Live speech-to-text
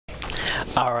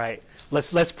All right,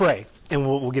 let's pray, and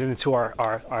we'll get into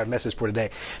our message for today.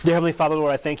 Dear Heavenly Father,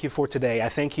 Lord, I thank you for today. I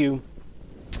thank you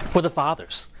for the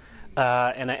fathers.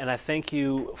 And I thank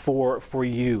you for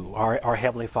you, our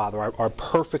Heavenly Father, our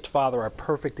perfect Father, our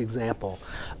perfect example,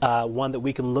 one that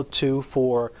we can look to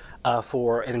for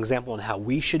an example on how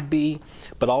we should be,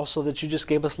 but also that you just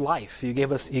gave us life. You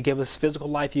gave us physical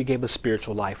life. You gave us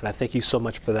spiritual life, and I thank you so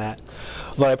much for that.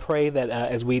 Lord, I pray that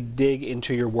as we dig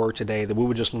into your word today, that we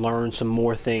would just learn some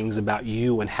more things about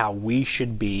you and how we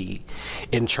should be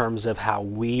in terms of how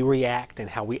we react and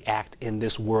how we act in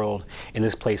this world, in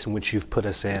this place in which you've put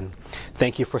us in.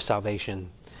 Thank you for salvation.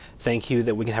 Thank you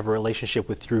that we can have a relationship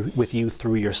with you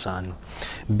through your Son.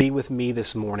 Be with me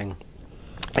this morning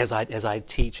as I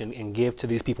teach and give to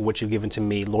these people what you've given to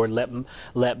me. Lord,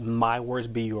 let my words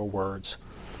be your words.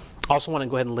 I also want to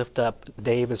go ahead and lift up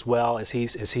Dave as well as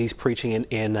he's preaching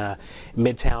in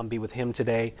Midtown. Be with him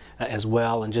today as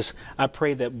well. And just I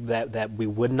pray that we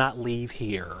would not leave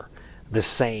here the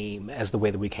same as the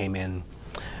way that we came in.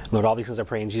 Lord, all these things I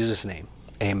pray in Jesus' name.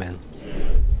 Amen.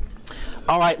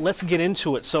 All right, let's get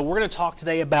into it. So we're going to talk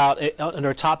today about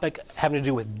under a topic having to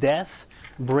do with death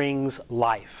brings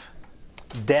life.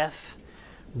 Death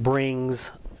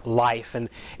brings life. And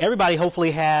everybody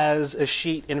hopefully has a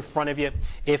sheet in front of you.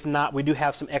 If not, we do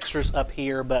have some extras up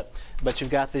here, but you've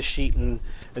got this sheet and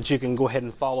that you can go ahead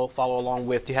and follow along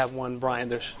with. Do you have one,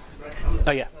 Brian?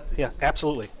 Oh yeah,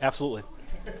 absolutely.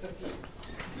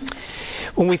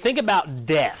 When we think about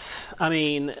death, I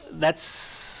mean,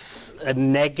 that's a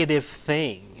negative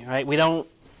thing, right? We don't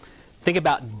think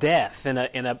about death in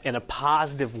a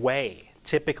positive way,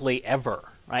 typically ever,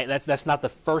 right? That's not the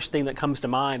first thing that comes to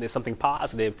mind is something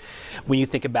positive when you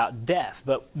think about death.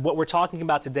 But what we're talking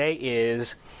about today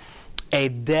is a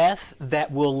death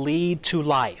that will lead to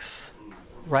life,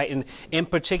 right? And in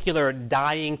particular,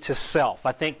 dying to self.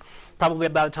 I think probably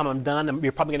by the time I'm done,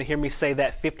 you're probably going to hear me say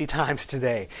that 50 times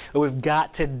today. But we've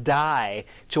got to die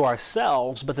to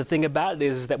ourselves. But the thing about it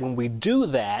is that when we do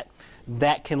that,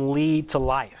 that can lead to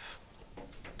life.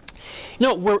 You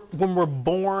know, when we're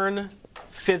born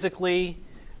physically,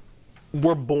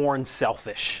 we're born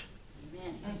selfish.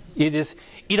 You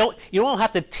don't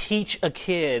have to teach a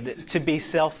kid to be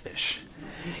selfish.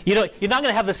 You're not going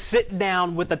to have to sit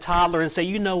down with a toddler and say,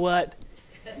 you know what?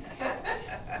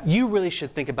 You really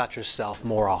should think about yourself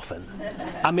more often.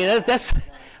 I mean,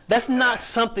 that's not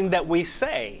something that we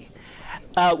say.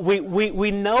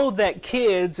 We know that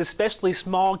kids, especially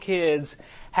small kids,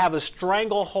 have a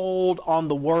stranglehold on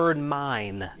the word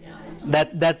mine.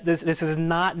 This is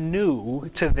not new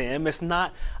to them. It's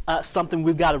not something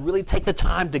we've got to really take the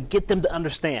time to get them to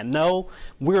understand. No,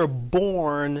 we're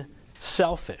born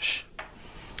selfish.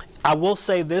 I will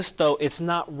say this, though, it's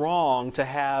not wrong to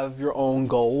have your own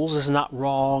goals. It's not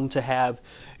wrong to have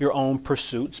your own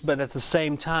pursuits. But at the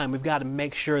same time, we've got to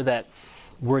make sure that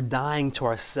we're dying to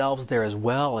ourselves there as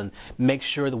well and make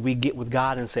sure that we get with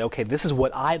God and say, okay, this is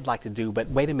what I'd like to do, but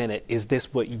wait a minute, is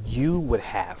this what you would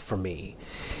have for me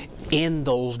in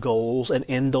those goals and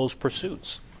in those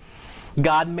pursuits?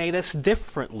 God made us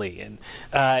differently, and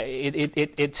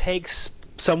it takes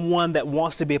someone that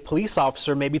wants to be a police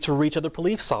officer maybe to reach other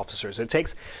police officers. It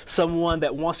takes someone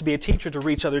that wants to be a teacher to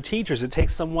reach other teachers. It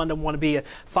takes someone that want to be a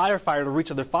firefighter to reach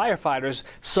other firefighters.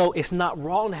 So it's not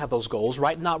wrong to have those goals,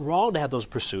 right? Not wrong to have those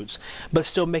pursuits, but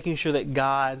still making sure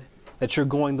that you're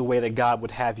going the way that God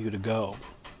would have you to go.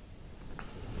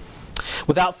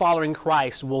 Without following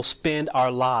Christ, we'll spend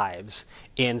our lives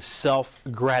in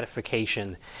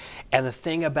self-gratification. And the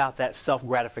thing about that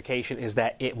self-gratification is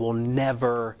that it will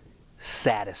never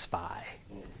satisfy,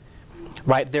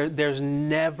 right? There's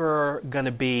never going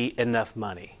to be enough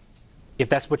money. If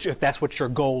that's what your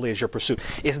goal is, your pursuit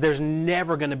is, there's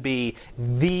never going to be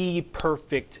the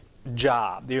perfect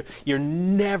job. You're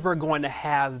never going to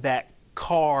have that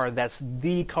car that's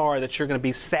the car that you're going to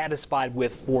be satisfied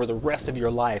with for the rest of your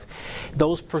life.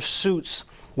 Those pursuits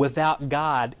without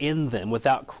God in them,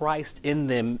 without Christ in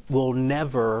them, will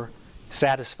never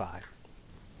satisfy.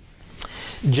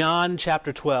 John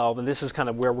chapter 12, and this is kind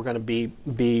of where we're going to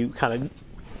be kind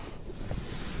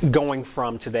of going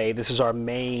from today. This is our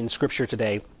main scripture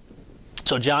today.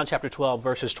 So John chapter 12,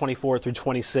 verses 24 through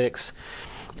 26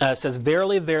 says,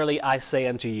 Verily, verily, I say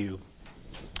unto you,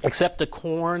 except the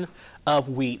corn of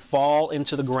wheat fall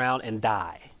into the ground and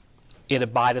die, it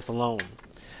abideth alone.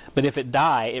 But if it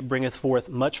die, it bringeth forth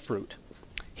much fruit.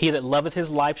 He that loveth his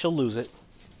life shall lose it.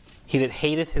 He that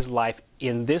hateth his life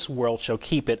in this world shall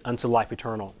keep it unto life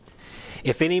eternal.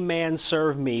 If any man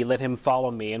serve me, let him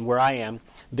follow me, and where I am,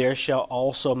 there shall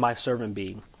also my servant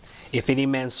be. If any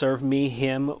man serve me,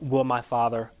 him will my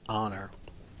Father honor.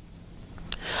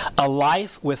 A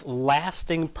life with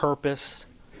lasting purpose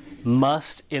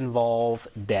must involve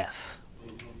death.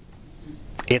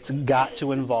 It's got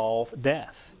to involve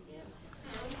death.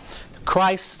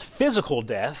 Christ's physical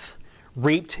death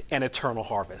reaped an eternal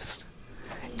harvest,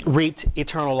 reaped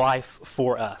eternal life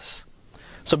for us.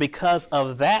 So because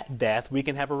of that death, we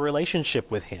can have a relationship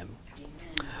with him.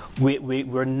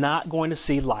 We're not going to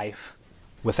see life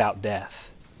without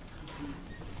death.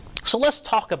 So let's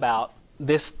talk about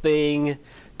this thing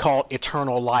called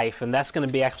eternal life, and that's going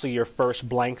to be actually your first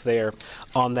blank there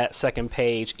on that second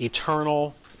page,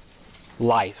 eternal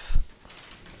life.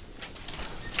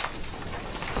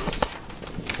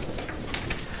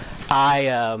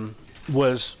 I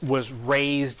was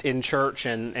raised in church,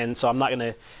 and so I'm not going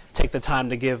to take the time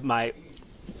to give my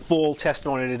full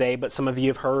testimony today, but some of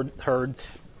you have heard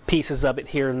pieces of it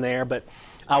here and there. But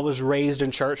I was raised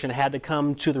in church and had to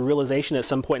come to the realization at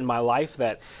some point in my life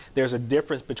that there's a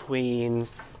difference between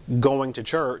going to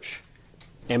church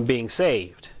and being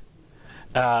saved.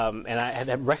 And I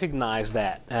had recognized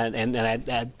that, and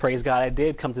I praise God, I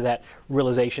did come to that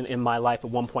realization in my life at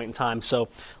one point in time. So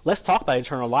let's talk about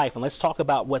eternal life, and let's talk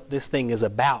about what this thing is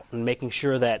about, and making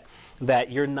sure that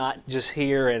you're not just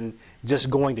here and just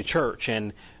going to church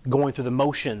and going through the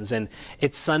motions, and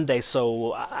it's Sunday,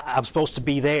 so I'm supposed to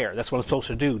be there. That's what I'm supposed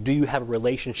to do. Do you have a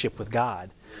relationship with God?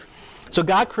 So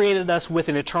God created us with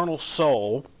an eternal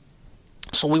soul,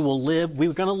 so we're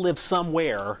going to live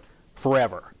somewhere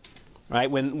forever.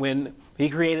 Right? When he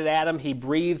created Adam, he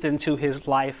breathed into his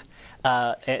life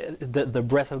the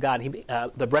breath of God,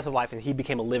 the breath of life, and he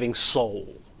became a living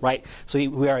soul. Right? So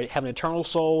we have an eternal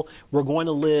soul. We're going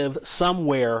to live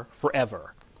somewhere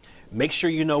forever. Make sure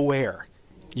you know where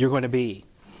you're going to be.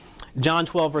 John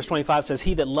 12, verse 25 says,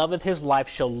 "He that loveth his life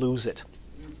shall lose it.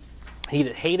 He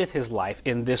that hateth his life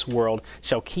in this world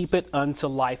shall keep it unto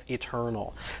life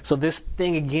eternal." So this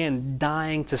thing again,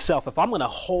 dying to self. If I'm going to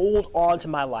hold on to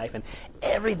my life and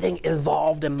everything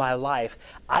involved in my life,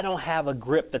 I don't have a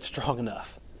grip that's strong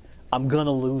enough. I'm going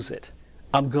to lose it.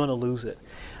 I'm going to lose it.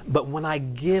 But when I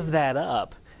give that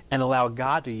up and allow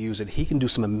God to use it, he can do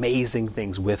some amazing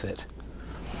things with it.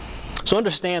 So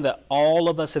understand that all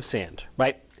of us have sinned,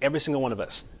 right? Every single one of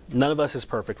us. None of us is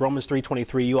perfect. Romans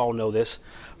 3:23, you all know this.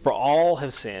 For all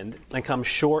have sinned and come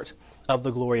short of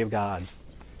the glory of God.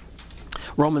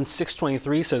 Romans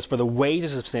 6:23 says, "For the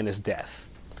wages of sin is death,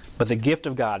 but the gift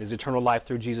of God is eternal life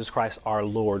through Jesus Christ our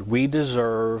Lord." We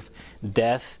deserve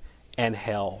death and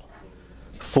hell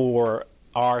for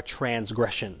our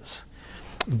transgressions.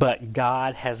 But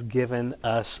God has given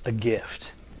us a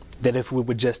gift that if we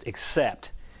would just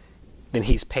accept, then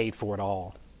he's paid for it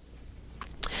all.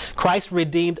 Christ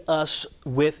redeemed us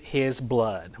with his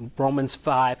blood. Romans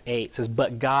 5:8 says,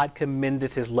 "But God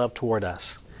commendeth his love toward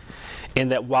us, in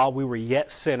that while we were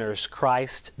yet sinners,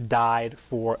 Christ died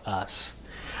for us."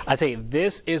 I tell you,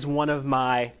 this is one of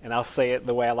my, and I'll say it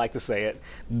the way I like to say it,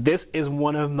 this is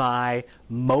one of my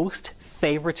most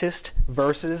favoritist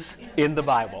verses in the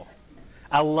Bible.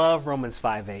 I love Romans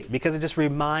 5:8 because it just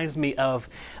reminds me of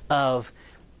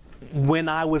when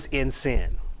I was in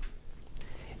sin.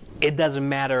 It doesn't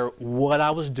matter what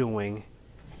I was doing.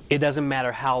 It doesn't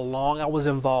matter how long I was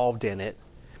involved in it.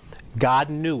 God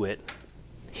knew it.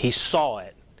 He saw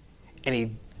it. And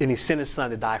he sent his son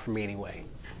to die for me anyway.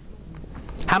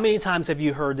 How many times have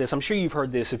you heard this? I'm sure you've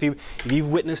heard this. If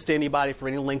you've witnessed to anybody for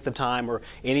any length of time or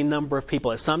any number of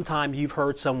people, at some time you've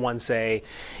heard someone say,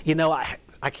 you know,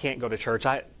 I can't go to church.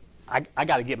 I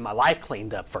got to get my life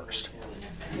cleaned up first.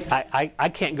 I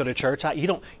can't go to church. You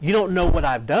don't know what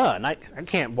I've done. I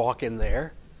can't walk in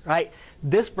there, right?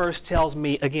 This verse tells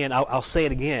me, again, I'll say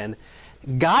it again,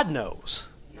 God knows.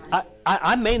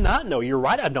 I may not know. You're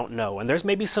right, I don't know. And there's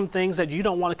maybe some things that you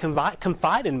don't want to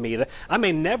confide in me that I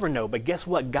may never know, but guess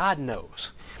what? God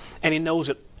knows. And he knows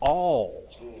it all.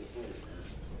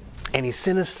 And he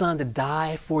sent his son to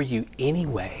die for you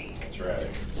anyway. That's right.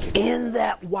 In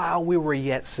that while we were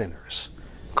yet sinners,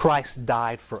 Christ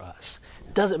died for us.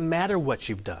 Doesn't matter what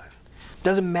you've done.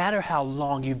 Doesn't matter how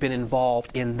long you've been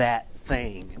involved in that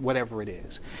thing, whatever it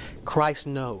is. Christ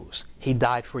knows. He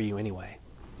died for you anyway.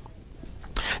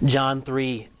 John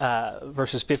 3,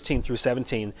 verses 15 through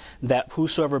 17, that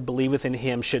whosoever believeth in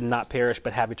him should not perish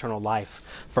but have eternal life.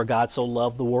 For God so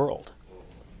loved the world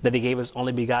that he gave his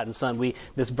only begotten son.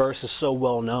 This verse is so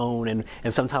well known,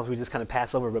 and sometimes we just kind of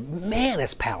pass over, but man,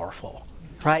 it's powerful,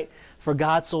 right? For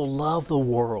God so loved the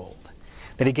world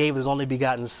that he gave his only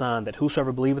begotten son, that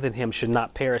whosoever believeth in him should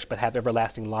not perish but have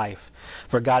everlasting life.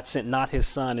 For God sent not his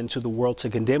son into the world to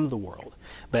condemn the world,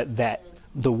 but that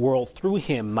the world through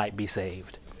him might be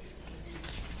saved.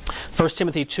 1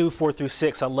 Timothy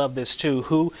 2:4-6, I love this too.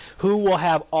 Who will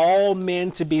have all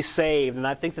men to be saved? And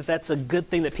I think that that's a good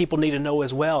thing that people need to know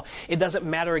as well. It doesn't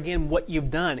matter, again, what you've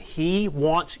done. He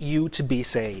wants you to be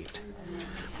saved.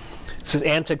 It says,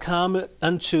 and to come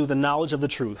unto the knowledge of the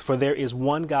truth. For there is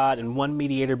one God and one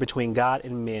mediator between God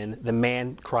and men, the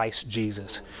man Christ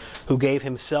Jesus, who gave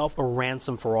himself a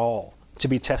ransom for all, to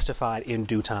be testified in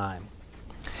due time.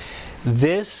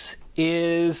 This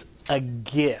is a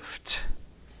gift,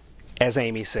 as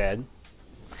Amy said.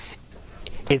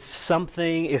 It's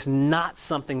not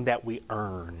something that we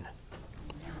earn.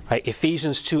 Right?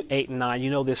 Ephesians 2:8-9,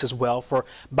 you know this as well. For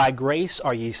by grace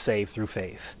are ye saved through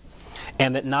faith,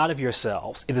 and that not of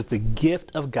yourselves. It is the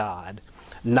gift of God,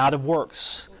 not of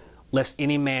works, lest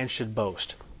any man should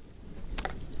boast.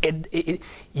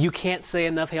 You can't say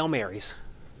enough Hail Marys,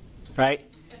 right?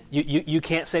 You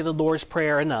can't say the Lord's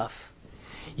Prayer enough.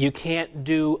 You can't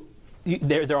do,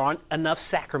 there aren't enough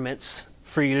sacraments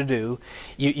for you to do.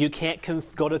 You can't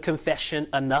go to confession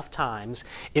enough times.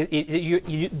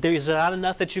 There's not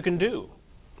enough that you can do.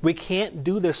 We can't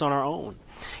do this on our own.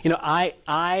 You know,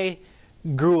 I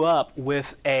grew up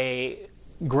with a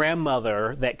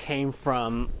grandmother that came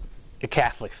from a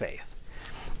Catholic faith.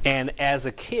 And as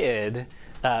a kid,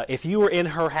 if you were in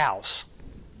her house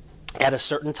at a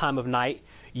certain time of night,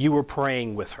 you were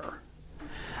praying with her.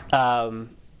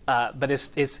 But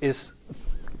it's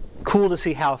cool to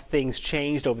see how things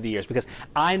changed over the years, because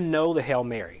I know the Hail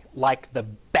Mary like the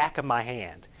back of my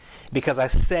hand, because I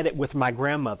said it with my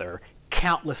grandmother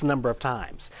countless number of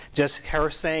times. Just her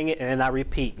saying it, and then I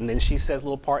repeat, and then she says a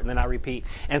little part, and then I repeat.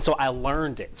 And so I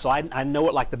learned it. So I know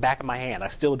it like the back of my hand. I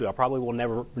still do. I probably will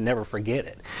never forget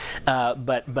it.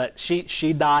 But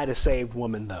she died a saved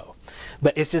woman, though.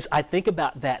 But it's just, I think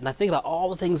about that, and I think about all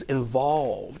the things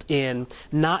involved in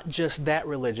not just that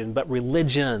religion, but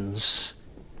religions,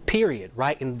 period,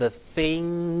 right? In the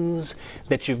things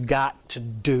that you've got to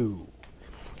do.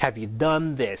 Have you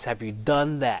done this? Have you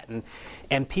done that?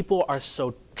 And people are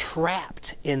so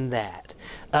trapped in that.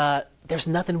 There's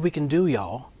nothing we can do,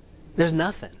 y'all. There's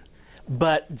nothing.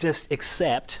 But just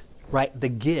accept, right, the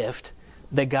gift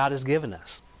that God has given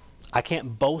us. I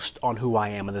can't boast on who I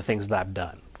am and the things that I've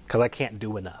done, because I can't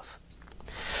do enough.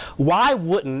 Why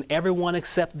wouldn't everyone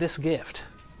accept this gift?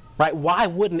 Right? Why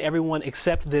wouldn't everyone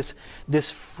accept this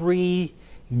free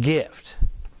gift?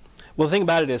 Well, the thing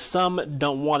about it is, some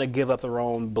don't want to give up their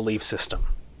own belief system.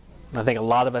 I think a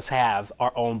lot of us have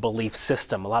our own belief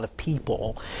system. A lot of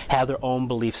people have their own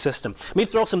belief system. Let me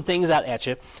throw some things out at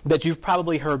you that you've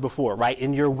probably heard before, right?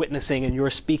 In your witnessing and your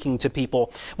speaking to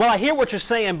people. Well, I hear what you're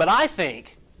saying, but I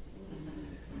think.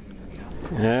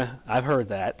 Yeah, I've heard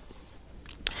that.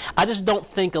 I just don't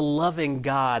think a loving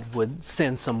God would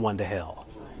send someone to hell.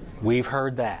 We've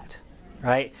heard that,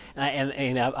 right?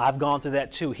 And I've gone through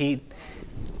that too.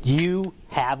 You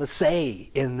have a say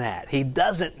in that. He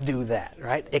doesn't do that,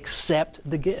 right? Accept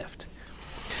the gift.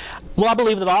 Well, I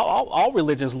believe that all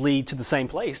religions lead to the same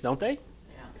place, don't they?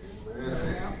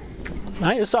 Yeah.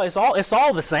 Right? It's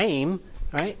all the same,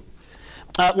 right?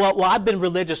 Well, I've been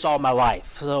religious all my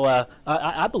life, so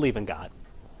I believe in God.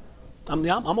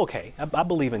 I'm okay. I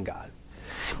believe in God.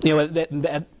 You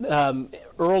know,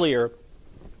 earlier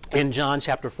in John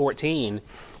chapter 14,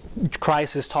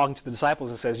 Christ is talking to the disciples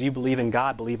and says, you believe in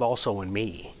God, believe also in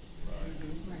me.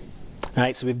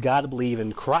 Right? So we've got to believe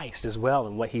in Christ as well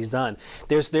and what he's done.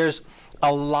 There's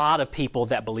a lot of people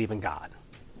that believe in God.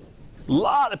 A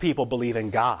lot of people believe in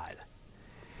God.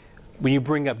 When you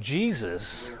bring up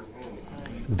Jesus,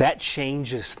 that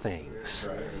changes things.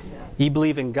 You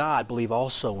believe in God, believe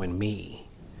also in me.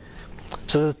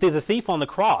 So the thief on the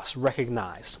cross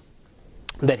recognized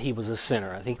that he was a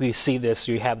sinner. I think we see this,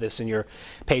 you have this in your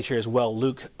page here as well.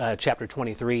 Luke chapter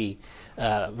 23,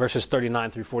 verses 39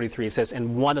 through 43, it says,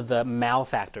 and one of the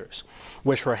malefactors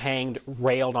which were hanged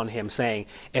railed on him, saying,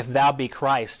 if thou be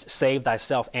Christ, save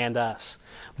thyself and us.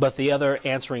 But the other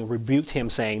answering rebuked him,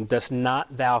 saying, dost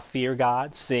not thou fear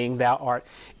God, seeing thou art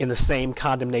in the same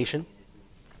condemnation?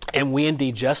 And we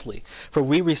indeed justly, for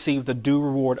we receive the due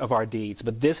reward of our deeds.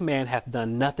 But this man hath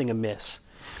done nothing amiss.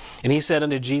 And he said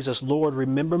unto Jesus, Lord,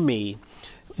 remember me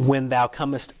when thou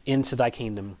comest into thy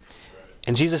kingdom.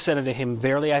 And Jesus said unto him,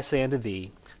 verily I say unto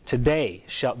thee, today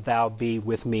shalt thou be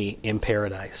with me in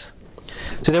paradise.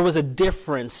 So there was a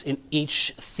difference in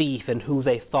each thief and who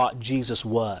they thought Jesus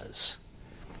was.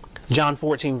 John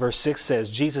 14 verse 6 says,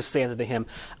 Jesus said unto him,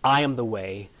 I am the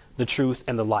way, the truth,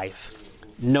 and the life.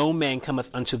 No man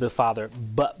cometh unto the Father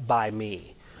but by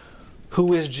me.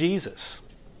 Who is Jesus?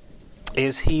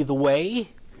 Is he the way?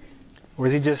 Or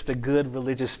is he just a good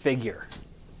religious figure?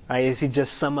 Right? Is he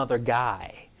just some other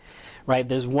guy? right?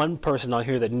 There's one person on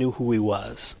here that knew who he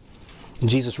was. And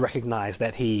Jesus recognized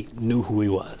that he knew who he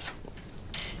was.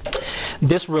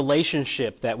 This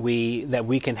relationship that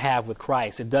we can have with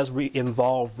Christ, it does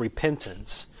involve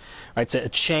repentance. Right? It's a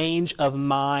change of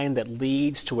mind that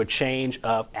leads to a change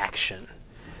of action.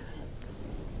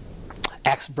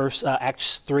 Acts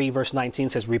 3 verse 19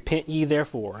 says, "Repent ye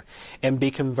therefore, and be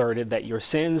converted, that your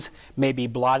sins may be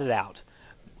blotted out,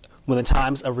 when the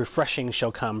times of refreshing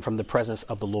shall come from the presence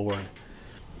of the Lord."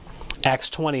 Acts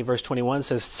 20 verse 21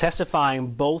 says, "Testifying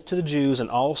both to the Jews and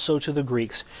also to the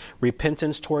Greeks,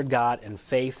 repentance toward God and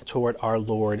faith toward our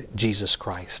Lord Jesus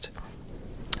Christ."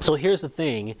 So here's the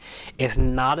thing. It's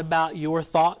not about your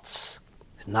thoughts.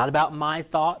 It's not about my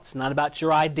thoughts. It's not about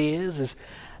your ideas. It's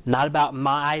not about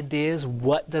my ideas.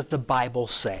 What does the Bible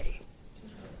say?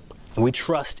 And we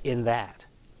trust in that.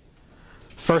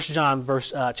 1 John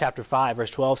chapter 5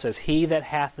 verse 12 says, "He that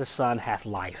hath the Son hath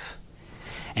life,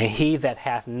 and he that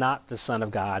hath not the Son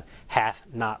of God hath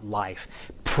not life."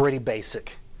 Pretty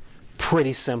basic,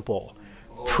 pretty simple,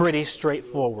 pretty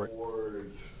straightforward.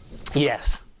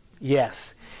 Yes,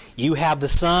 yes. You have the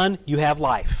Son, you have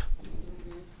life.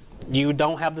 You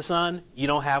don't have the Son, you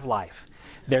don't have life.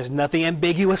 There's nothing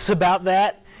ambiguous about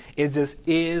that. It just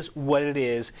is what it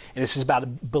is, and it's just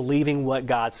about believing what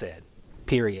God said,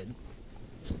 period.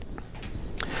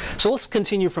 So let's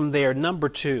continue from there. Number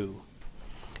 2.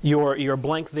 Your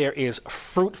blank there is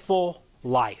fruitful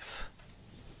life.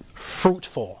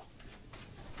 Fruitful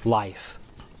life.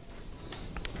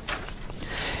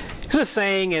 This is a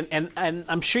saying, and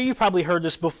I'm sure you've probably heard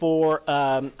this before.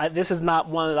 This is not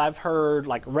one that I've heard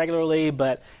like regularly,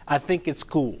 but I think it's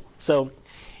cool. So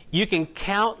you can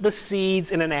count the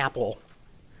seeds in an apple,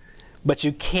 but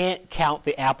you can't count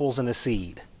the apples in a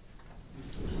seed.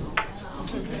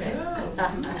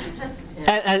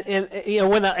 And you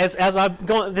know, as I've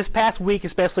gone this past week,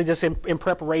 especially just in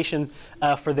preparation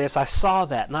for this, I saw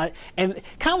that, and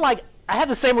kind of like I had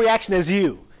the same reaction as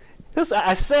you.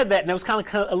 I said that, and it was kind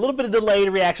of a little bit of delayed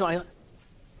reaction, like,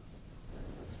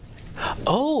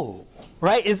 oh,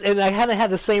 right? And I kind of had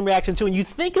the same reaction too. And you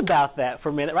think about that for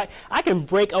a minute, right? I can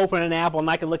break open an apple, and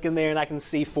I can look in there, and I can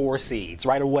see 4 seeds,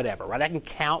 right, or whatever, right? I can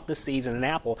count the seeds in an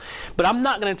apple, but I'm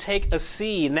not going to take a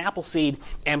seed, an apple seed,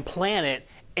 and plant it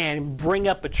and bring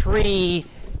up a tree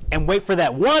and wait for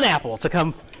that one apple to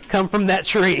come from that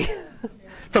tree,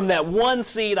 from that one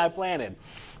seed I planted.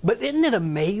 But isn't it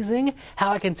amazing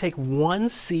how I can take one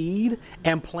seed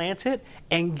and plant it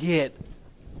and get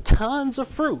tons of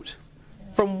fruit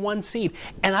from one seed?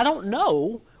 And I don't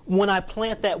know when I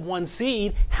plant that one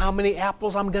seed how many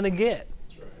apples I'm going to get.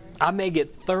 I may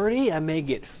get 30, I may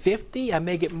get 50, I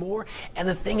may get more. And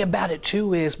the thing about it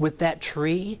too is with that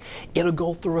tree, it'll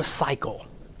go through a cycle,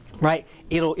 right?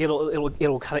 It'll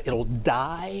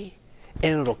die,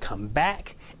 and it'll come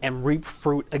back and reap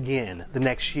fruit again the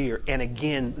next year, and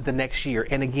again the next year,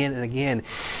 and again and again.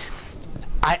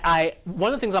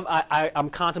 One of the things I'm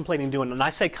contemplating doing, and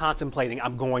I say contemplating,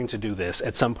 I'm going to do this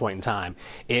at some point in time,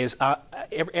 is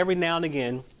every now and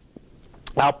again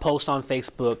I'll post on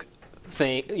Facebook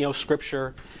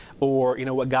scripture, or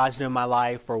what God's doing in my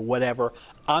life, or whatever.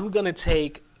 I'm going to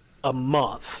take a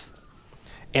month,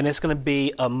 and it's going to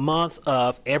be a month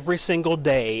of every single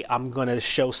day I'm going to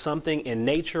show something in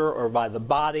nature or by the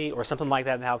body or something like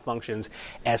that and how it functions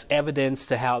as evidence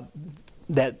to how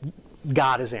that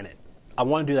God is in it. I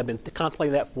want to do that. I've been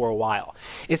contemplating that for a while.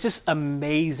 It's just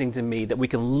amazing to me that we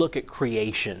can look at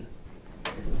creation,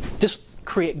 just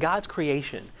God's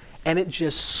creation, and it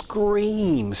just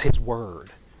screams His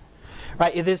Word.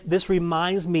 Right? This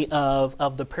reminds me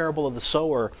of the parable of the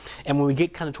sower. And when we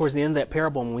get kind of towards the end of that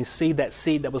parable, and when we see that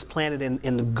seed that was planted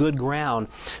in the good ground,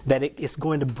 that it's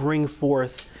going to bring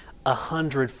forth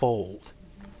 100-fold.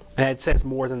 And it says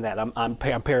more than that. I'm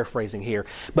paraphrasing here.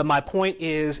 But my point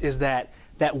is that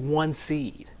one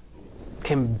seed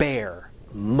can bear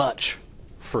much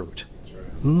fruit.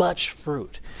 Much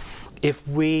fruit. If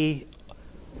we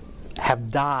have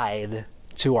died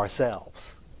to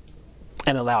ourselves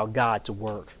and allow God to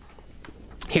work.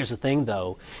 Here's the thing,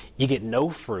 though. You get no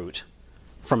fruit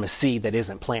from a seed that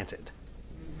isn't planted.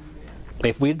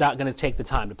 If we're not going to take the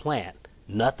time to plant,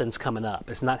 nothing's coming up.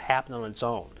 It's not happening on its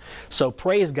own. So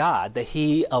praise God that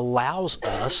He allows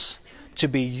us to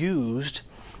be used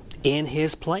in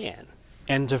His plan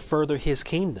and to further His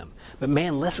kingdom. But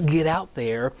man, let's get out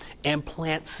there and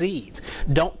plant seeds.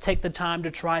 Don't take the time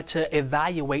to try to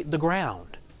evaluate the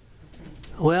ground.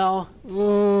 Well,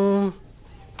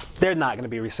 they're not going to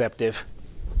be receptive.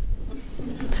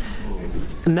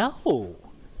 No.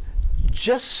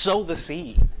 Just sow the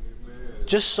seed.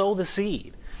 Just sow the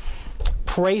seed.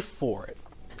 Pray for it.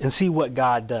 and see what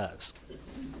God does.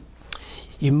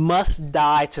 You must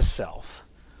die to self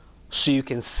so you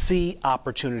can see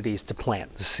opportunities to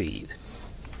plant the seed.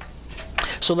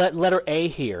 So that letter A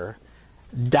here,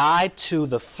 die to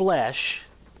the flesh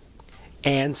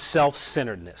and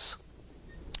self-centeredness.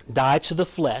 Die to the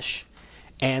flesh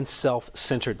and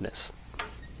self-centeredness.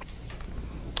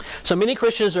 So many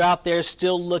Christians are out there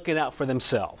still looking out for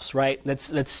themselves, right?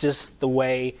 That's just the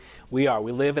way we are.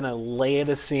 We live in a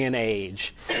Laodicean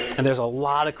age, and there's a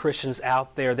lot of Christians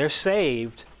out there. They're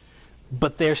saved,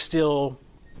 but they're still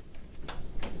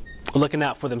looking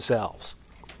out for themselves.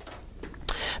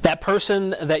 That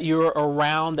person that you're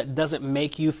around that doesn't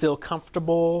make you feel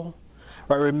comfortable,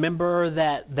 right? Remember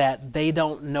that they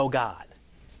don't know God.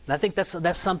 And I think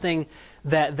that's something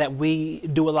that we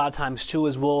do a lot of times too,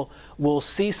 is we'll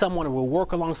see someone or we'll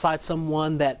work alongside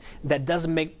someone that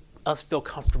doesn't make us feel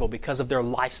comfortable because of their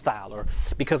lifestyle or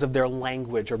because of their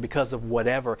language or because of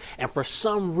whatever. And for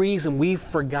some reason we've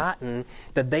forgotten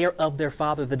that they are of their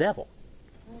father, the devil.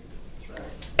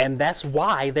 And that's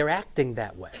why they're acting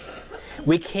that way.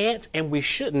 We can't and we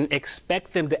shouldn't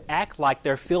expect them to act like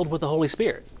they're filled with the Holy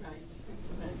Spirit.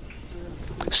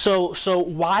 So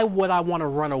why would I want to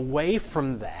run away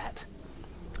from that?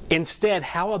 Instead,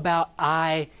 how about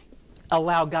I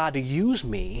allow God to use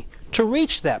me to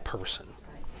reach that person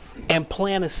and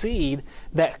plant a seed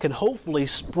that can hopefully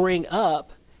spring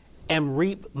up and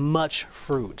reap much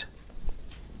fruit?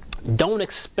 Don't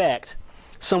expect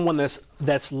someone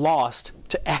that's lost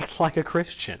to act like a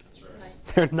Christian.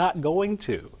 They're not going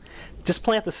to. Just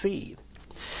plant the seed.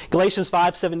 Galatians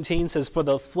 5:17 says, "For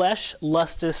the flesh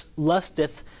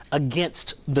lusteth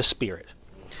against the spirit,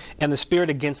 and the spirit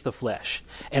against the flesh.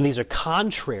 And these are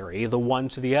contrary the one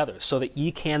to the other, so that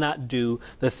ye cannot do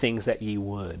the things that ye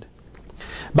would."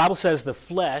 The Bible says the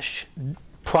flesh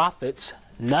profits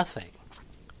nothing.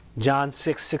 John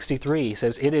 6:63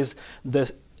 says, "It is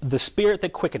the spirit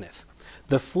that quickeneth,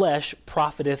 the flesh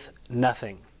profiteth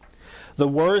nothing. The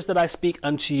words that I speak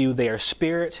unto you, they are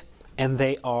spirit and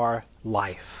they are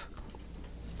life."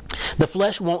 The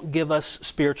flesh won't give us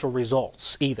spiritual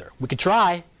results either. We could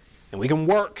try, and we can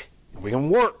work, and we can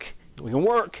work, and we can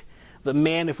work. But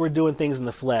man, if we're doing things in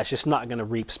the flesh, it's not going to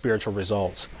reap spiritual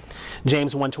results.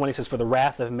 James 1:20 says, "For the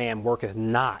wrath of man worketh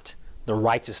not the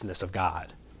righteousness of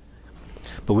God."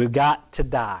 But we've got to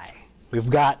die. We've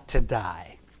got to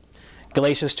die.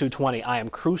 Galatians 2:20, "I am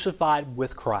crucified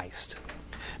with Christ.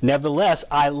 Nevertheless,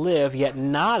 I live, yet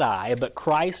not I, but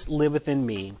Christ liveth in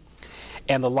me.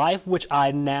 And the life which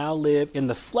I now live in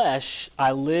the flesh,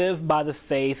 I live by the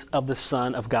faith of the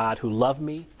Son of God, who loved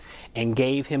me and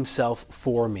gave himself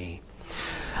for me."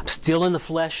 I'm still in the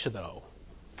flesh, though.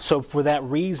 So for that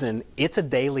reason, it's a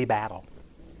daily battle.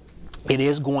 It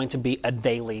is going to be a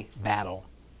daily battle.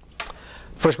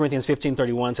 1 Corinthians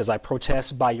 15:31 says, "I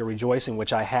protest by your rejoicing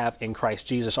which I have in Christ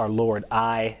Jesus our Lord,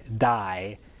 I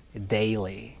die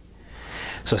daily."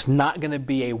 So it's not going to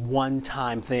be a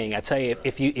one-time thing. I tell you,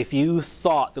 if you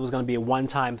thought there was going to be a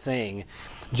one-time thing,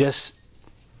 just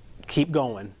keep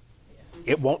going.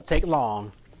 It won't take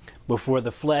long before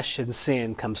the flesh and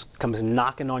sin comes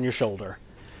knocking on your shoulder,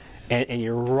 and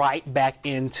you're right back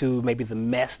into maybe the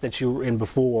mess that you were in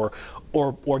before,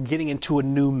 or getting into a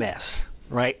new mess.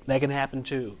 Right? That can happen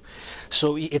too.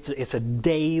 So it's a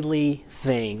daily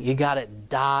thing. You got to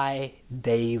die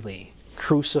daily.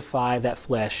 Crucify that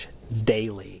flesh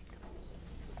daily.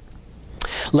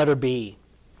 Letter B,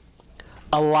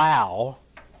 allow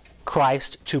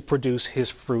Christ to produce his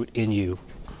fruit in you.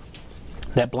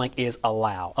 That blank is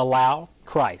allow. Allow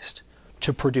Christ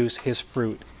to produce his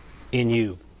fruit in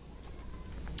you.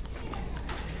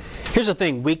 Here's the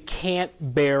thing, we can't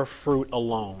bear fruit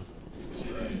alone.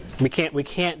 We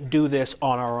can't do this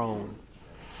on our own.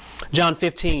 John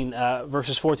 15,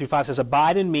 verses 4 through 5 says,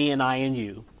 "Abide in me and I in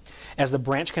you. As the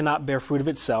branch cannot bear fruit of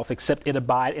itself, except it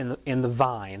abide in the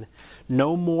vine,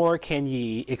 no more can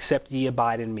ye, except ye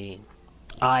abide in me.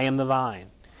 I am the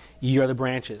vine, ye are the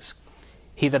branches.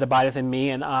 He that abideth in me,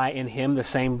 and I in him, the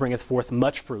same bringeth forth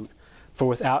much fruit. For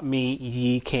without me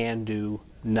ye can do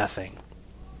nothing."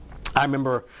 I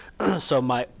remember, so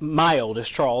my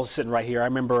oldest, Charles, is sitting right here. I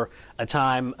remember a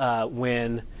time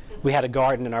when we had a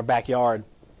garden in our backyard.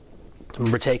 I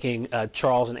remember taking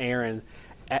Charles and Aaron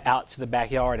out to the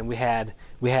backyard, and we had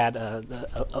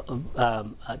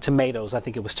tomatoes. I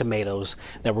think it was tomatoes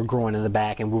that were growing in the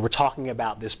back, and we were talking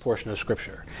about this portion of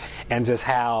Scripture and just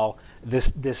how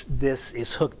this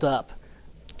is hooked up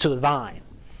to the vine,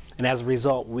 and as a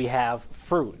result, we have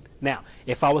fruit. Now,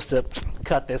 if I was to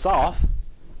cut this off,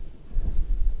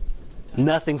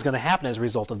 nothing's going to happen as a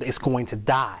result of it. It's going to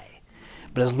die.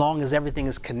 But as long as everything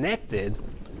is connected,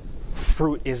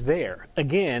 fruit is there.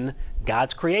 Again,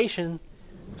 God's creation,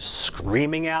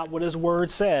 screaming out what His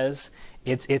Word says.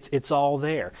 It's all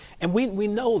there. And we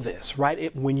know this,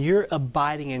 right? When you're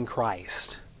abiding in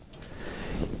Christ,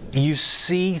 you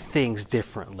see things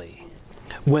differently.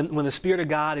 When the Spirit of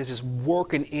God is just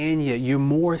working in you, you're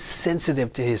more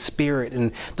sensitive to His Spirit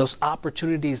and those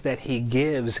opportunities that He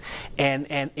gives.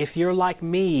 And if you're like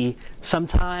me,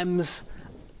 sometimes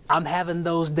I'm having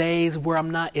those days where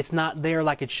it's not there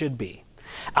like it should be.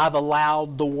 I've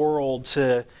allowed the world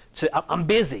I'm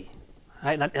busy.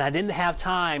 Right? And I didn't have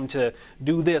time to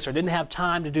do this or didn't have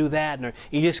time to do that. And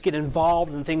you just get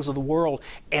involved in things of the world,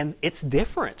 and it's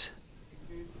different.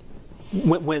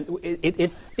 When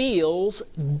it feels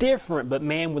different, but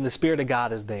man, when the Spirit of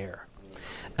God is there,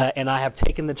 and I have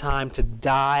taken the time to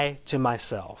die to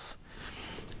myself,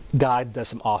 God does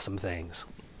some awesome things.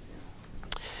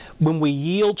 When we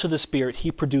yield to the Spirit,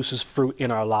 He produces fruit in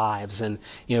our lives. And,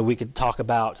 we could talk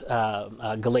about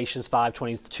Galatians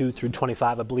 5:22 through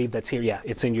 25. I believe that's here. Yeah,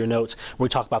 it's in your notes. Where we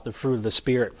talk about the fruit of the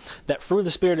Spirit. That fruit of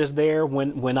the Spirit is there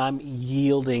when I'm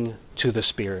yielding to the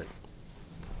Spirit.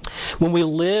 When we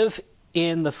live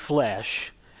in the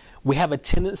flesh, we have a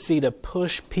tendency to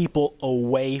push people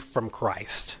away from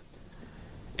Christ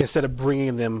instead of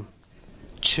bringing them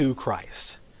to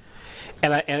Christ.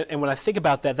 And when I think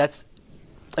about that, that's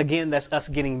us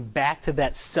getting back to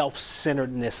that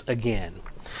self-centeredness again.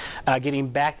 Getting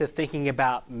back to thinking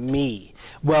about me.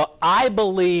 Well, I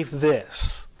believe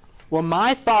this. Well,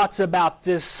 my thoughts about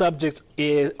this subject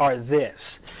are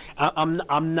this.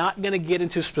 I'm not going to get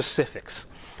into specifics,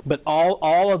 but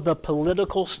all of the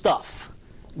political stuff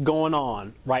going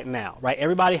on right now, right?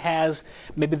 Everybody has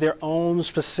maybe their own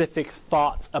specific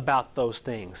thoughts about those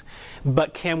things.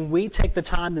 But can we take the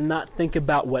time to not think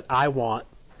about what I want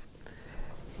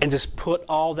and just put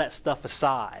all that stuff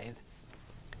aside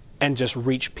and just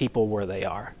reach people where they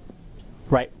are,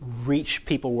 right? Reach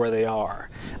people where they are,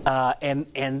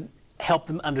 and help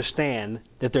them understand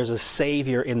that there's a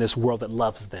Savior in this world that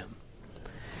loves them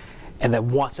and that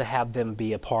wants to have them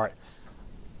be a part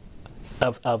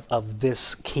of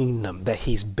this kingdom that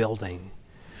He's building.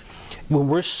 When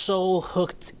we're so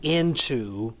hooked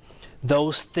into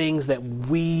those things that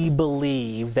we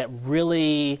believe that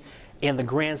really, in the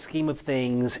grand scheme of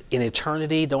things, in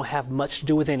eternity, don't have much to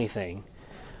do with anything,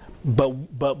 but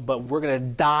we're going to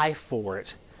die for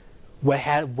it.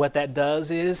 What that does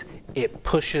is it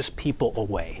pushes people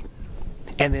away,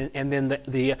 and then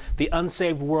the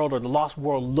unsaved world or the lost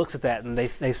world looks at that and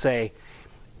they say,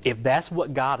 if that's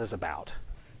what God is about,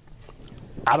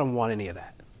 I don't want any of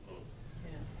that.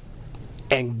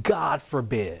 And God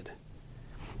forbid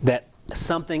that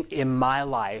something in my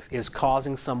life is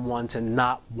causing someone to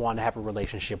not want to have a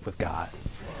relationship with God.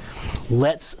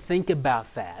 Let's think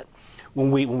about that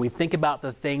when we think about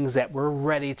the things that we're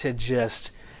ready to just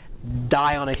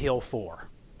die on a hill for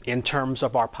in terms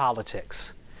of our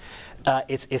politics.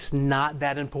 It's not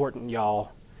that important,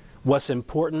 y'all. What's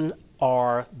important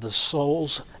are the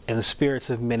souls and the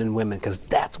spirits of men and women, because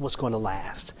that's what's going to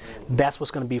last. That's what's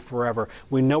going to be forever.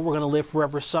 We know we're going to live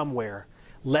forever somewhere.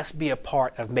 Let's be a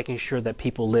part of making sure that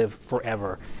people live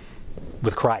forever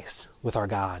with Christ, with our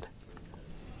God.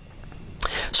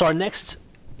 So our next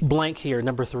blank here,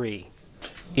 number 3,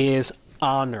 is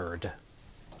honored.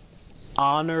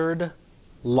 Honored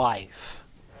life.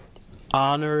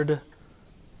 Honored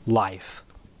life.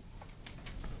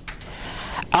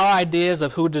 Our ideas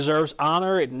of who deserves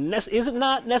honor isn't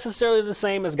not necessarily the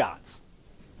same as God's.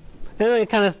 And it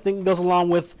kind of goes along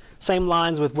with same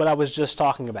lines with what I was just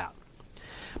talking about.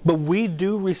 But we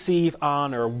do receive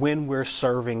honor when we're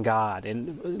serving God.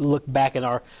 And look back in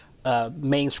our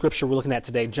main scripture we're looking at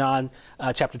today, John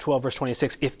chapter 12, verse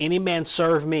 26. If any man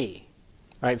serve me,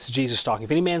 right, it's Jesus talking.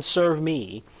 If any man serve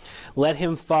me, let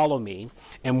him follow me.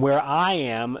 And where I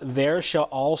am, there shall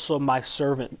also my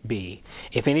servant be.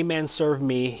 If any man serve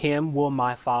me, him will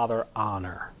my Father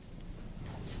honor.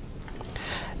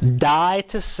 Die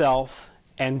to self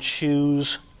and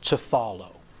choose to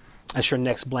follow. That's your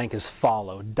next blank, is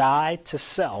follow. Die to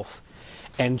self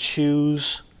and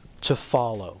choose to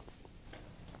follow.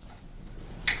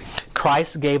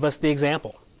 Christ gave us the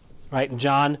example. Right? In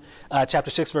John chapter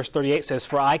 6, verse 38 says,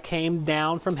 For I came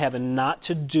down from heaven not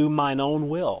to do mine own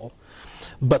will,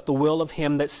 but the will of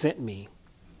him that sent me.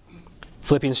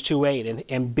 Philippians 2:8,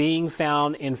 and being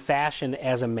found in fashion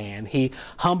as a man, he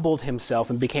humbled himself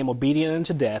and became obedient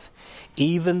unto death,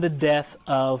 even the death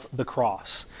of the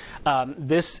cross.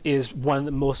 This is one of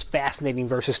the most fascinating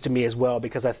verses to me as well,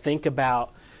 because I think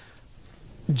about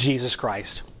Jesus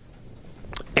Christ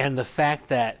and the fact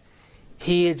that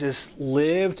He had just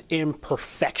lived in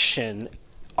perfection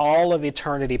all of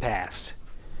eternity past.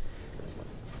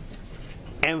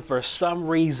 And for some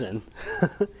reason,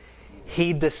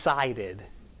 he decided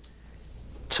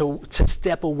to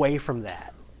step away from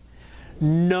that,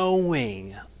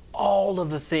 knowing all of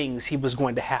the things he was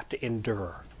going to have to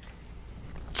endure.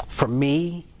 For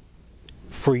me,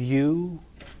 for you,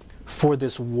 for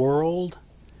this world.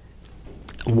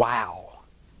 Wow.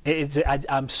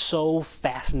 I'm so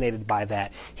fascinated by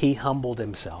that. He humbled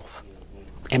himself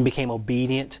and became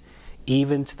obedient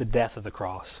even to the death of the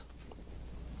cross.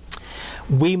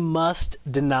 We must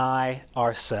deny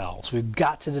ourselves. We've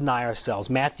got to deny ourselves.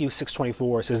 Matthew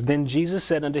 6:24 says, "Then Jesus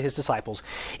said unto his disciples,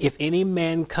 if any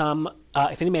man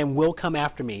will come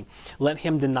after me, let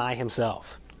him deny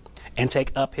himself and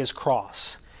take up his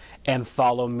cross and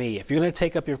follow me." If you're going to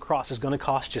take up your cross, it's going to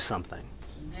cost you something.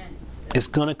 Amen. It's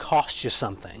going to cost you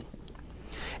something.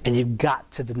 And you've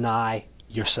got to deny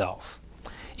yourself.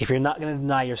 If you're not going to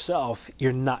deny yourself,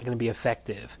 you're not going to be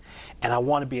effective. And I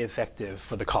want to be effective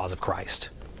for the cause of Christ.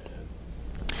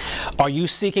 Are you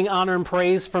seeking honor and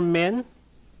praise from men?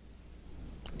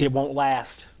 It won't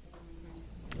last.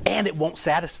 And it won't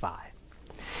satisfy.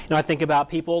 You know, I think about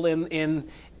people in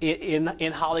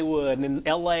Hollywood and in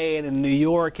LA and in New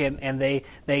York, and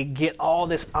they get all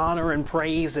this honor and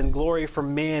praise and glory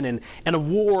from men and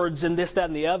awards and this, that,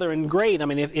 and the other, and great. I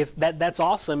mean, if that's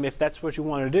awesome, if that's what you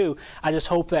want to do. I just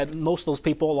hope that most of those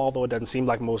people, although it doesn't seem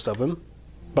like most of them,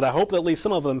 but I hope that at least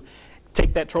some of them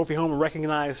take that trophy home and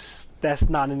recognize that's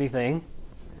not anything,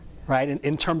 right,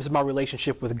 in terms of my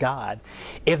relationship with God.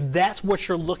 If that's what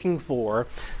you're looking for,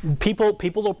 people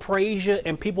will praise you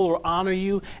and people will honor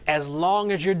you as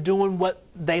long as you're doing what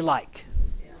they like.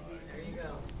 Yeah, there you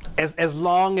go. As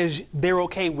long as they're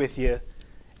okay with you,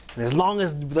 and as long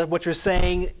as what you're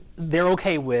saying they're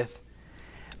okay with.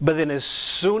 But then as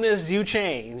soon as you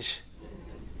change,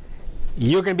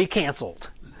 you're going to be canceled.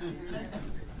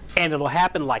 And it'll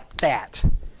happen like that.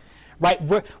 Right?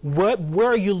 Where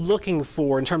are you looking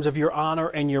for in terms of your honor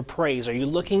and your praise? Are you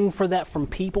looking for that from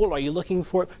people? Are you looking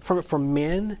for it from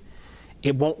men?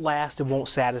 It won't last. It won't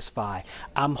satisfy.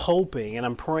 I'm hoping and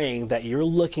I'm praying that you're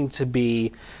looking to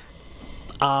be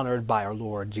honored by our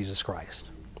Lord Jesus Christ.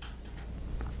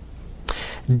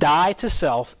 Die to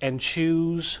self and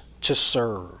choose to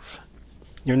serve.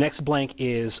 Your next blank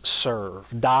is serve.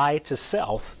 Die to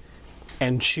self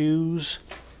and choose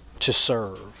to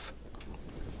serve.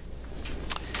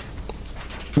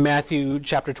 Matthew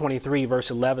chapter 23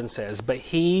 verse 11 says, "But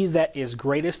he that is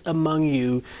greatest among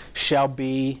you shall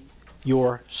be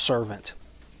your servant."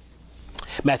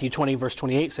 Matthew 20 verse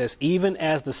 28 says, "Even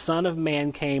as the Son of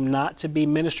Man came not to be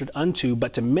ministered unto,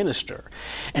 but to minister,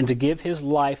 and to give his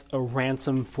life a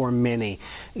ransom for many."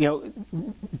 You know,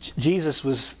 Jesus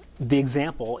was the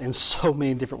example in so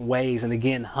many different ways, and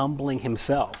again, humbling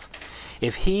himself.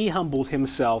 If he humbled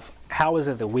himself, how is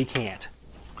it that we can't?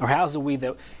 Or how is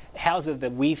it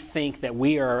that we think that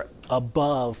we are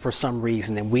above for some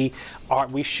reason, and we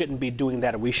shouldn't be doing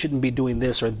that, or we shouldn't be doing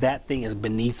this, or that thing is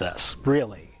beneath us?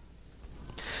 Really?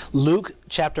 Luke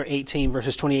chapter 18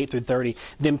 verses 28 through 30.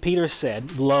 "Then Peter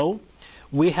said, Lo,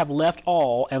 we have left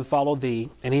all and followed thee.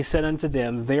 And he said unto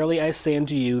them, Verily I say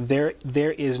unto you, there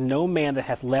is no man that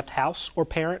hath left house or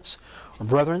parents or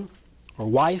brethren or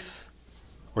wife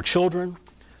or children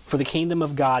for the kingdom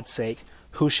of God's sake,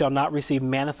 who shall not receive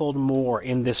manifold more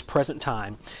in this present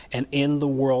time, and in the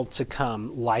world to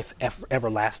come life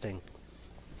everlasting."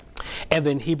 And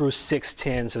then Hebrews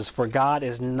 6:10 says, "For God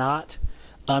is not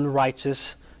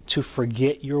unrighteous to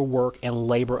forget your work and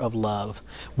labor of love,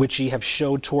 which ye have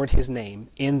showed toward his name,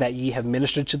 in that ye have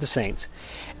ministered to the saints,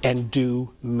 and do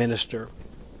minister."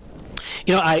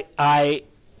 You know, I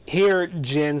hear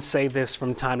Jen say this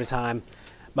from time to time.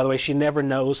 By the way, she never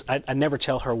knows. I never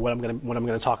tell her what I'm going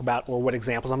to talk about or what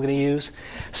examples I'm going to use.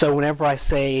 So whenever I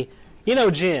say, "You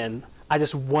know, Jen," I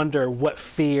just wonder what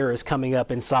fear is coming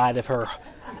up inside of her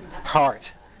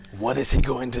heart. What is he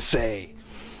going to say?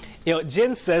 You know,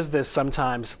 Jen says this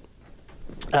sometimes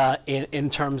in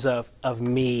terms of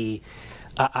me.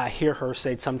 I hear her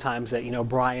say sometimes that, you know,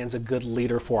 Brian's a good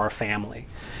leader for our family.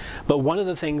 But one of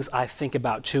the things I think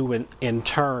about too in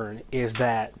turn is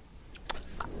that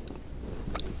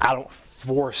I don't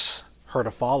force her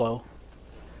to follow.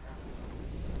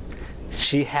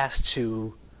 She has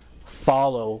to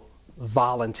follow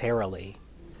voluntarily.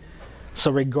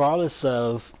 So regardless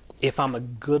of if I'm a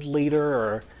good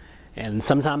leader, and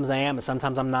sometimes I am and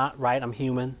sometimes I'm not, right? I'm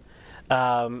human.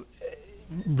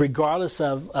 Regardless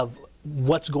of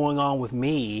what's going on with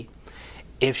me,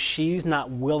 if she's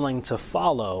not willing to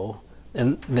follow,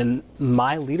 then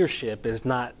my leadership is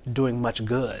not doing much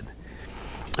good.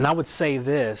 And I would say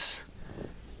this,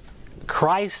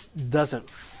 Christ doesn't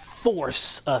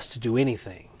force us to do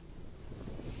anything.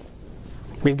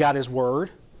 We've got His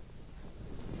Word,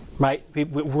 right?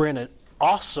 We're in an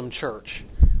awesome church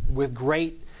with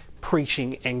great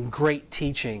preaching and great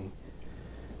teaching.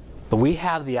 But we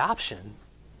have the option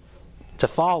to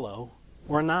follow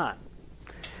or not.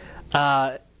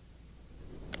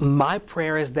 My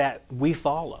prayer is that we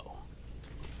follow.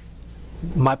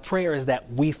 My prayer is that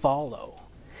we follow.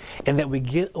 And that we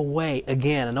get away,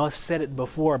 again, I know I said it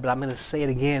before, but I'm going to say it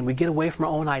again. We get away from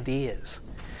our own ideas.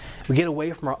 We get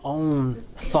away from our own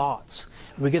thoughts.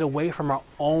 We get away from our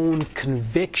own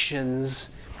convictions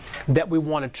that we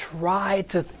want to try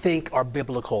to think are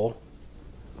biblical,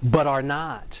 but are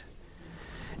not.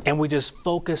 And we just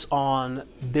focus on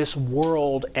this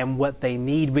world and what they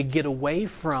need. We get away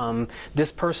from,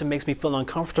 this person makes me feel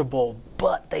uncomfortable,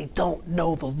 but they don't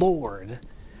know the Lord.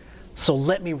 So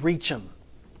let me reach them.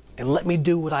 And let me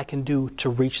do what I can do to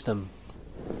reach them.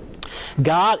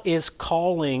 God is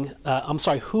calling,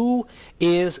 who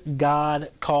is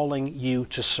God calling you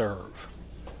to serve?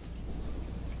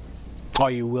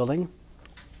 Are you willing?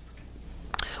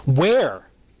 Where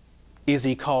is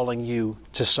He calling you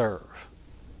to serve?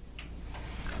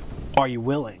 Are you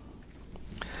willing?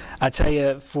 I tell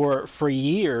you, for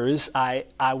years, I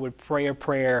would pray a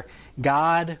prayer,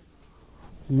 God,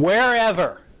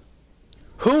 wherever,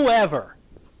 whoever.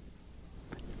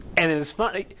 And it's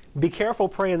funny, be careful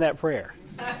praying that prayer.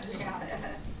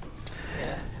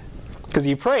 Because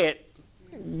you pray it,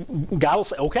 God will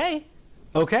say,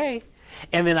 okay.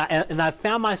 And then I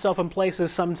found myself in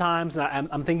places sometimes, and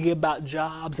I'm thinking about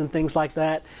jobs and things like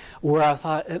that, where I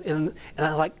thought, and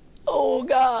I'm like, oh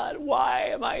God, why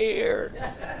am I here?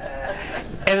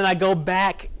 And then I go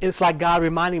back, it's like God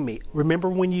reminding me, remember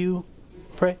when you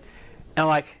pray? And I'm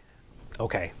like,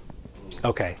 okay.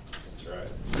 That's right.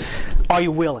 Are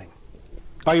you willing?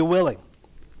 Are you willing?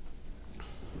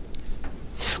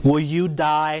 Will you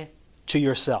die to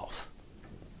yourself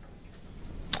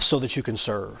so that you can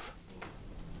serve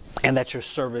and that your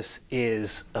service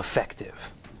is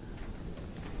effective?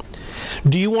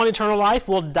 Do you want eternal life?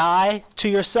 Well, die to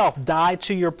yourself, die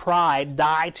to your pride,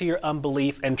 die to your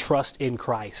unbelief, and trust in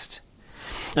Christ.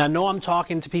 And I know I'm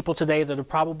talking to people today that are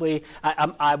probably,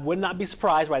 I would not be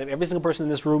surprised, right, if every single person in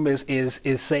this room is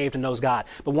saved and knows God.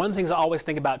 But one of the things I always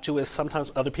think about, too, is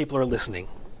sometimes other people are listening.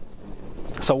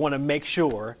 So I want to make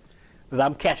sure that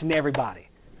I'm catching everybody,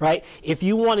 right? If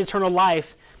you want eternal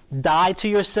life, die to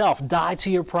yourself, die to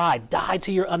your pride, die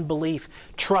to your unbelief,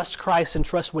 trust Christ and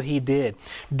trust what He did.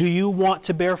 Do you want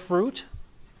to bear fruit?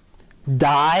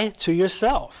 Die to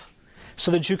yourself,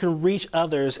 so that you can reach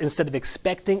others instead of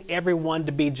expecting everyone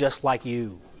to be just like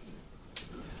you.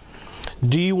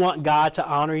 Do you want God to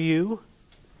honor you?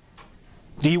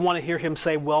 Do you want to hear Him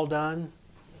say, well done?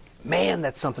 Man,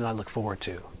 that's something I look forward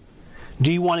to.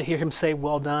 Do you want to hear Him say,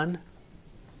 well done?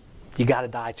 You got to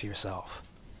die to yourself.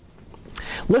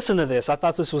 Listen to this. I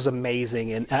thought this was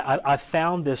amazing, and I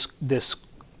found this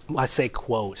I say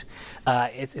quote.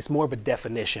 It's more of a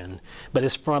definition, but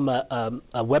it's from a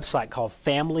website called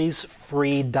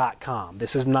familiesfree.com.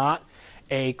 This is not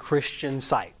a Christian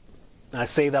site. And I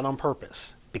say that on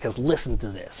purpose, because listen to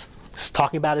this. It's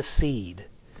talking about a seed.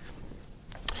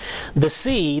 The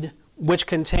seed, which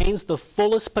contains the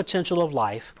fullest potential of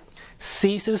life,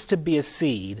 ceases to be a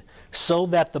seed so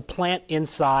that the plant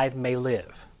inside may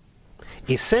live.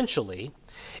 Essentially,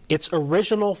 its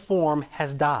original form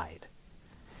has died,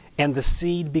 and the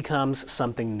seed becomes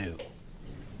something new.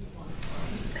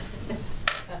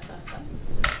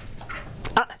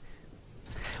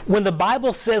 When the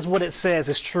Bible says what it says,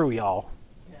 it's true, y'all.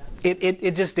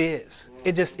 It just is.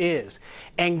 It just is.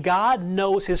 And God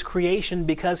knows His creation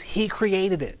because He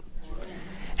created it.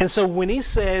 And so when He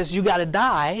says you got to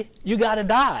die, you got to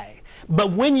die.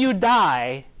 But when you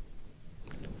die,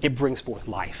 it brings forth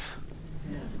life.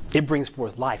 It brings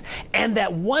forth life. And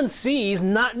that one seed is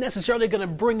not necessarily going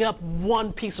to bring up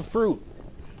one piece of fruit.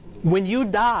 When you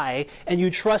die and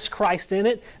you trust Christ in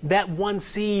it, that one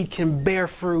seed can bear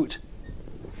fruit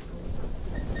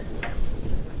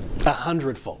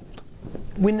 100-fold.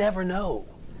 We never know.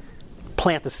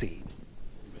 Plant the seed.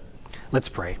 Let's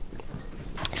pray.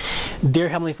 Dear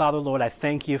Heavenly Father, Lord, I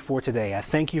thank You for today. I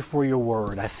thank You for Your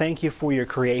word. I thank You for Your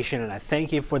creation, and I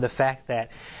thank You for the fact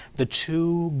that the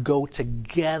two go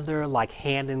together like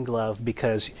hand in glove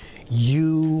because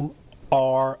You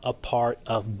are a part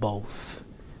of both.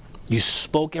 You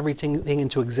spoke everything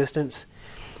into existence,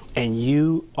 and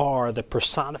You are the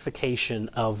personification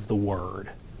of the Word.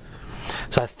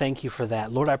 So I thank You for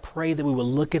that. Lord, I pray that we will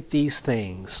look at these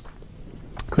things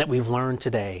that we've learned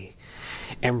today,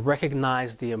 and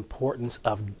recognize the importance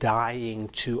of dying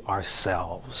to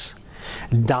ourselves,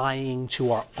 dying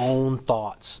to our own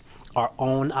thoughts, our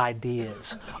own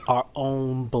ideas, our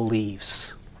own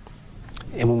beliefs.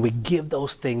 And when we give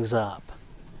those things up,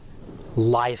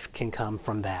 life can come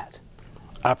from that.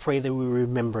 I pray that we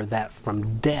remember that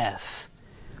from death,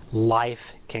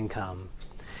 life can come.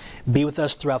 Be with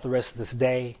us throughout the rest of this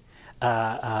day.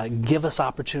 Give us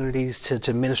opportunities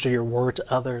to minister your word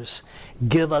to others.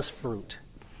 Give us fruit.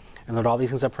 And Lord, all these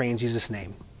things I pray in Jesus'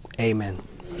 name. Amen.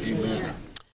 Amen.